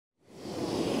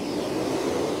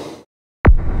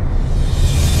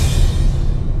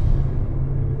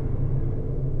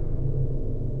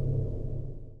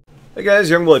Hey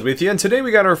guys, Youngblood with you, and today we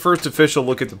got our first official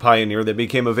look at the Pioneer that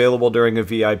became available during a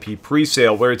VIP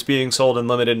pre-sale, where it's being sold in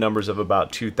limited numbers of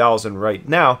about 2,000 right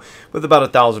now, with about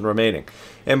 1,000 remaining.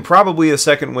 And probably a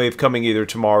second wave coming either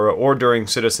tomorrow or during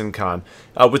CitizenCon,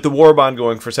 with the War Bond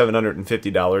going for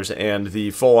 $750 and the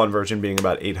full-on version being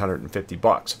about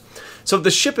 $850. So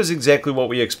the ship is exactly what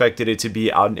we expected it to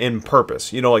be out in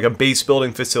purpose, you know, like a base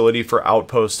building facility for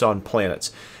outposts on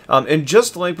planets. And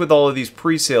just like with all of these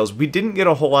pre-sales, we didn't get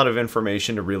a whole lot of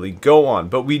information to really go on,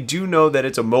 but we do know that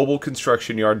it's a mobile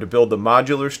construction yard to build the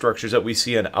modular structures that we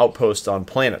see on outposts on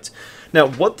planets. Now,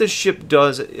 what the ship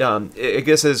does, I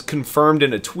guess as confirmed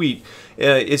in a tweet,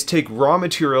 is take raw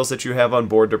materials that you have on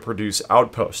board to produce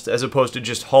outposts, as opposed to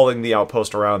just hauling the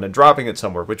outpost around and dropping it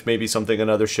somewhere, which may be something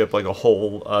another ship like a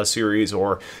whole series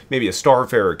or maybe a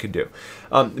Starfarer could do.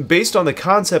 Based on the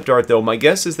concept art, though, my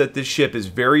guess is that this ship is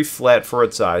very flat for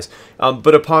its size,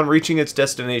 but upon reaching its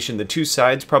destination, the two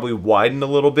sides probably widen a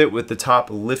little bit, with the top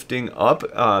lifting up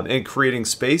and creating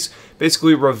space,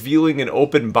 basically revealing an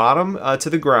open bottom to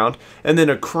the ground, and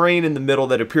then a crane in the middle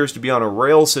that appears to be on a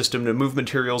rail system to move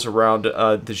materials around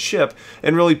the ship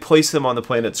and really place them on the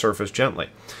planet's surface gently.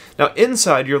 Now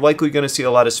inside, you're likely going to see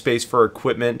a lot of space for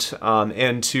equipment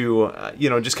and to,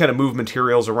 just kind of move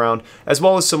materials around, as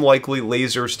well as some likely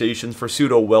laser stations for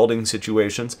pseudo-welding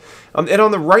situations. And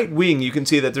on the right wing, you can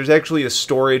see that there's actually a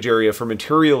storage area for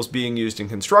materials being used in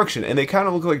construction, and they kind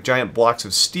of look like giant blocks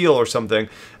of steel or something,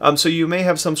 so you may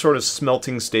have some sort of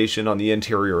smelting station on the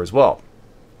interior as well.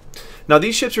 Now,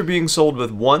 these ships are being sold with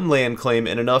one land claim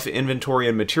and enough inventory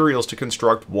and materials to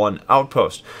construct one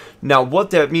outpost. Now,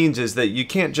 what that means is that you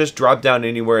can't just drop down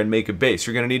anywhere and make a base.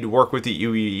 You're going to need to work with the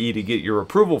UEE to get your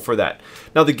approval for that.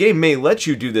 Now, the game may let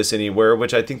you do this anywhere,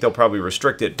 which I think they'll probably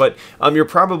restrict it, but you're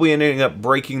probably ending up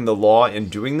breaking the law in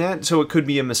doing that, so it could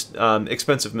be an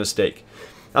expensive mistake.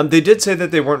 They did say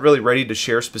that they weren't really ready to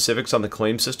share specifics on the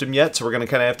claim system yet, so we're going to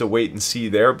kind of have to wait and see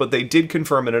there, but they did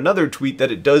confirm in another tweet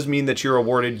that it does mean that you're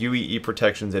awarded UEE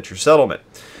protections at your settlement.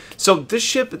 So this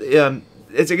ship, I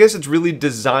guess it's really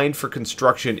designed for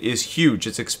construction, is huge.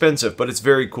 It's expensive, but it's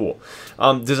very cool.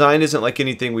 Design isn't like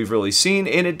anything we've really seen,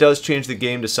 and it does change the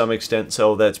game to some extent,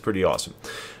 so that's pretty awesome.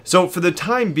 So for the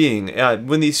time being,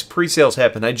 when these pre-sales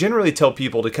happen, I generally tell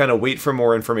people to kind of wait for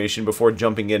more information before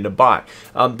jumping in to buy.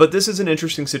 But this is an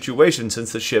interesting situation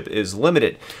since the ship is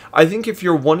limited. I think if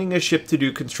you're wanting a ship to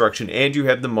do construction and you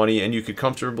have the money and you could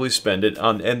comfortably spend it,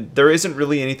 and there isn't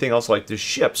really anything else like this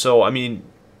ship, so I mean,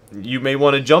 you may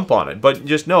want to jump on it, but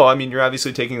just know, I mean, you're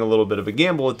obviously taking a little bit of a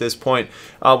gamble at this point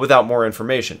without more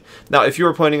information. Now, if you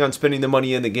were planning on spending the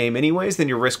money in the game anyways, then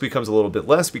your risk becomes a little bit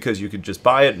less because you could just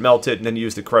buy it, melt it, and then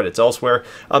use the credits elsewhere,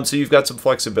 so you've got some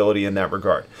flexibility in that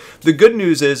regard. The good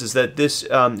news is that this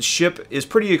ship is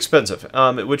pretty expensive,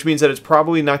 which means that it's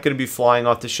probably not going to be flying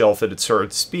off the shelf at its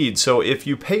current speed, so if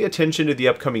you pay attention to the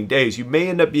upcoming days, you may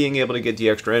end up being able to get the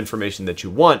extra information that you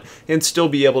want and still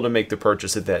be able to make the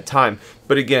purchase at that time.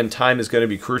 But again, time is going to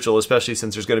be crucial, especially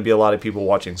since there's going to be a lot of people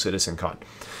watching CitizenCon.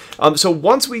 So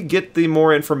once we get the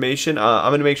more information,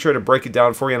 I'm going to make sure to break it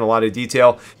down for you in a lot of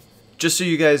detail. Just so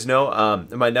you guys know,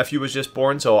 my nephew was just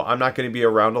born, so I'm not going to be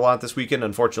around a lot this weekend,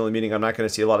 unfortunately, meaning I'm not going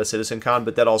to see a lot of CitizenCon,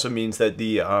 but that also means that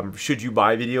the should you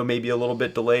buy video may be a little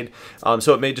bit delayed,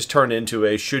 so it may just turn into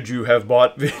a should you have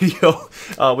bought video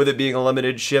with it being a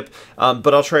limited ship,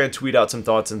 but I'll try and tweet out some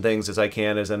thoughts and things as I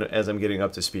can as I'm getting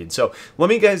up to speed. So let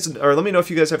me know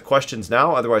if you guys have questions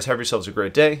now. Otherwise, have yourselves a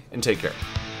great day and take care.